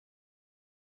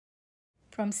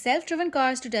From self-driven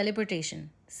cars to teleportation,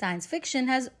 science fiction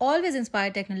has always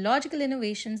inspired technological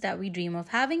innovations that we dream of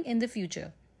having in the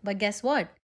future. But guess what?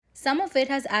 Some of it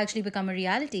has actually become a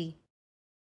reality.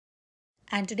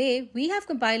 And today, we have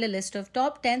compiled a list of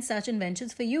top 10 such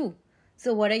inventions for you.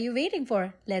 So what are you waiting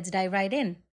for? Let's dive right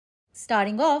in.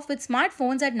 Starting off with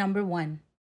smartphones at number 1.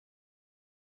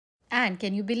 And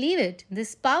can you believe it?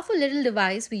 This powerful little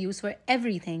device we use for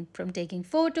everything, from taking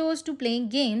photos to playing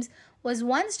games, was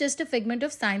once just a figment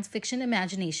of science fiction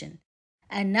imagination.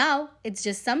 And now, it's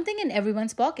just something in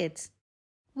everyone's pockets.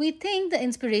 We think the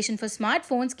inspiration for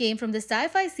smartphones came from the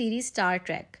sci-fi series Star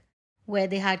Trek, where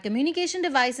they had communication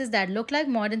devices that looked like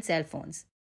modern cell phones.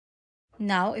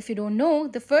 Now, if you don't know,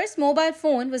 the first mobile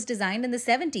phone was designed in the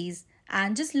 70s,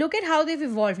 and just look at how they've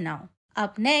evolved now.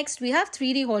 Up next, we have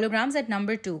 3D holograms at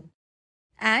number 2.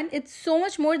 And it's so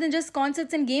much more than just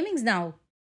concerts and gamings now.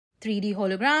 3D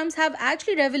holograms have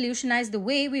actually revolutionized the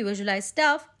way we visualize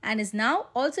stuff and is now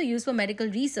also used for medical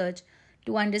research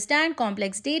to understand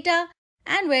complex data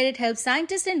and where it helps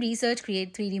scientists and research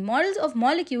create 3D models of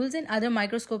molecules and other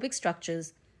microscopic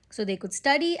structures so they could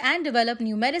study and develop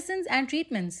new medicines and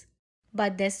treatments.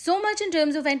 But there's so much in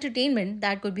terms of entertainment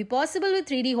that could be possible with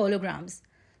 3D holograms.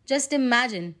 Just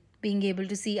imagine being able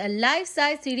to see a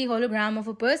life-size 3D hologram of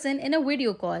a person in a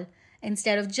video call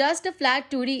instead of just a flat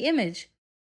 2D image.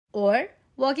 Or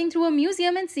walking through a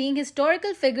museum and seeing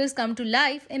historical figures come to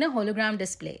life in a hologram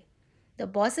display. The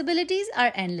possibilities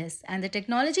are endless and the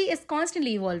technology is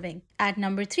constantly evolving. At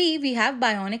number 3, we have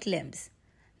bionic limbs.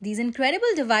 These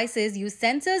incredible devices use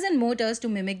sensors and motors to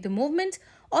mimic the movement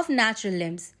of natural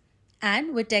limbs.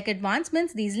 And with tech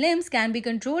advancements, these limbs can be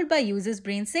controlled by users'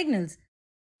 brain signals,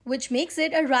 which makes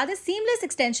it a rather seamless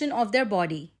extension of their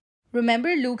body.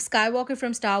 Remember Luke Skywalker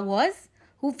from Star Wars,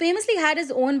 who famously had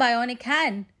his own bionic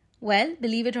hand? Well,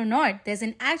 believe it or not, there's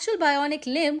an actual bionic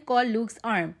limb called Luke's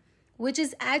arm, which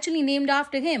is actually named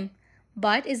after him,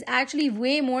 but is actually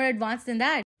way more advanced than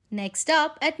that. Next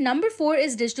up, at number 4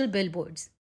 is digital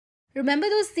billboards. Remember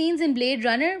those scenes in Blade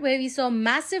Runner where we saw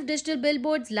massive digital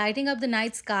billboards lighting up the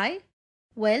night sky?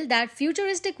 Well, that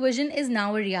futuristic vision is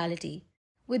now a reality.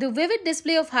 With a vivid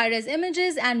display of high-res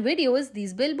images and videos,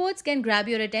 these billboards can grab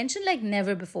your attention like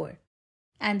never before.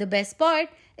 And the best part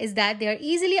is that they are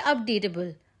easily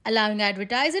updatable, allowing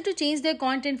advertisers to change their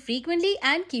content frequently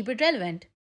and keep it relevant.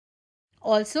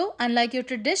 Also, unlike your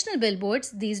traditional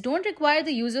billboards, these don't require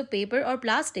the use of paper or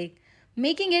plastic,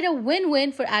 making it a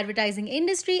win-win for advertising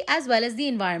industry as well as the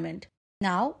environment.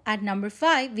 Now, at number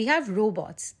 5, we have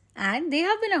robots, and they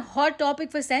have been a hot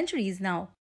topic for centuries now.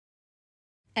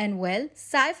 And well,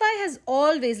 sci-fi has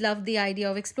always loved the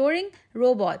idea of exploring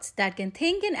robots that can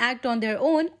think and act on their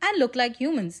own and look like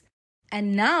humans.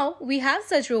 And now we have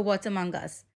such robots among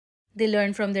us. They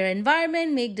learn from their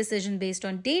environment, make decisions based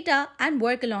on data, and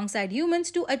work alongside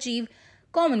humans to achieve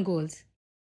common goals.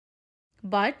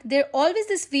 But there's always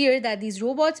this fear that these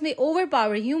robots may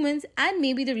overpower humans and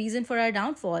may be the reason for our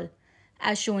downfall,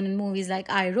 as shown in movies like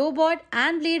I, Robot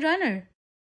and Blade Runner.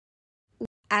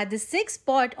 At the 6th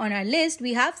spot on our list,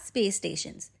 we have space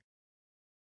stations.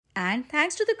 And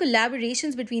thanks to the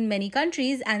collaborations between many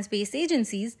countries and space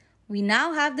agencies, we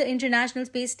now have the International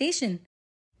Space Station.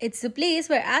 It's a place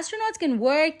where astronauts can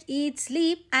work, eat,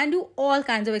 sleep, and do all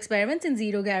kinds of experiments in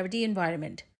zero-gravity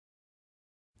environment.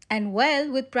 And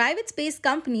well, with private space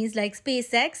companies like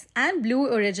SpaceX and Blue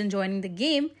Origin joining the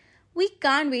game, we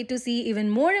can't wait to see even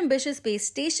more ambitious space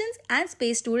stations and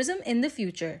space tourism in the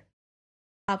future.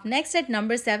 Up next at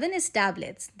number 7 is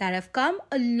tablets that have come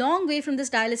a long way from the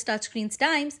stylish touchscreens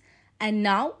times, and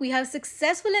now we have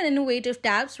successful and innovative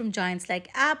tabs from giants like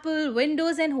Apple,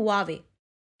 Windows and Huawei.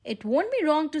 It won't be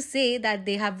wrong to say that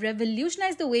they have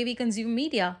revolutionized the way we consume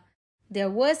media. They're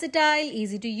versatile,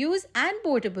 easy to use and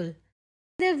portable.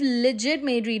 They've legit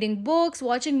made reading books,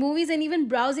 watching movies and even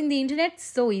browsing the internet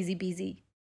so easy peasy.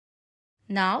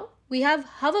 Now we have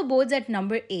hoverboards at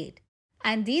number 8.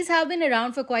 And these have been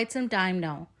around for quite some time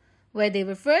now, where they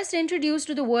were first introduced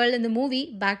to the world in the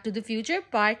movie Back to the Future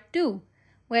Part 2,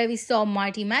 where we saw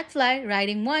Marty McFly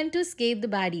riding one to escape the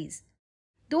baddies.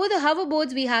 Though the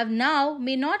hoverboards we have now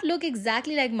may not look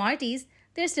exactly like Marty's,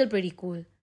 they're still pretty cool.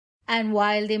 And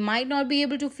while they might not be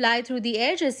able to fly through the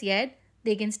air just yet,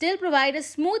 they can still provide a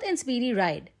smooth and speedy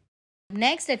ride.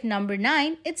 Next at number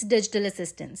 9, it's digital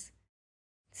assistants.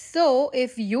 So,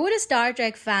 if you're a Star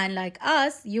Trek fan like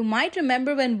us, you might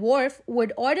remember when Worf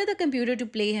would order the computer to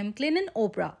play him Clinton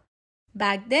Oprah.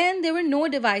 Back then, there were no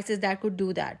devices that could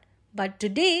do that. But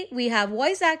today, we have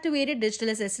voice-activated digital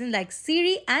assistants like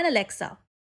Siri and Alexa.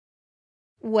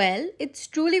 Well, it's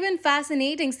truly been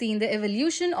fascinating seeing the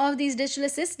evolution of these digital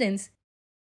assistants.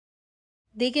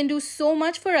 They can do so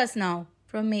much for us now,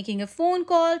 from making a phone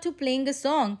call to playing a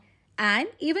song, and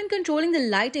even controlling the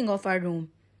lighting of our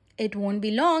room. It won't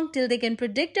be long till they can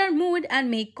predict our mood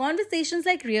and make conversations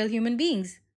like real human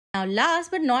beings. Now,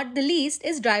 last but not the least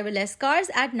is driverless cars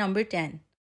at number 10.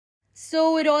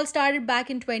 So, it all started back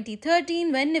in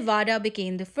 2013 when Nevada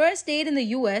became the first state in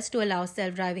the US to allow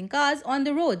self driving cars on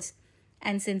the roads.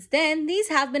 And since then, these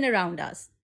have been around us.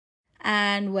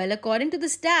 And well, according to the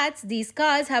stats, these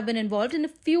cars have been involved in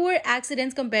fewer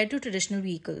accidents compared to traditional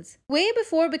vehicles. Way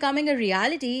before becoming a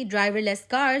reality, driverless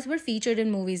cars were featured in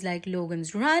movies like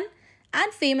Logan's Run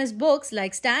and famous books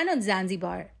like Stand on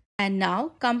Zanzibar. And now,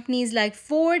 companies like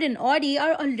Ford and Audi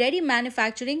are already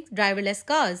manufacturing driverless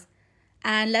cars.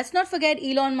 And let's not forget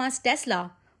Elon Musk's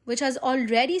Tesla, which has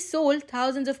already sold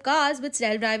thousands of cars with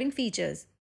self-driving features.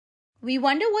 We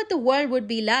wonder what the world would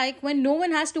be like when no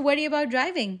one has to worry about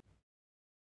driving.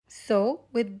 So,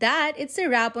 with that, it's a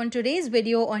wrap on today's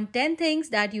video on 10 things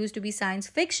that used to be science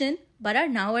fiction but are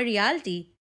now a reality.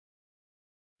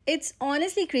 It's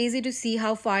honestly crazy to see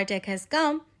how far tech has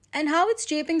come and how it's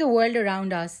shaping the world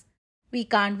around us. We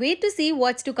can't wait to see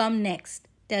what's to come next: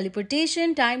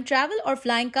 teleportation, time travel, or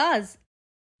flying cars.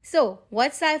 So,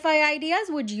 what sci-fi ideas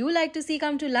would you like to see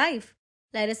come to life?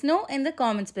 Let us know in the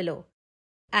comments below.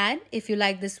 And if you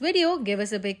like this video, give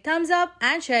us a big thumbs up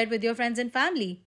and share it with your friends and family.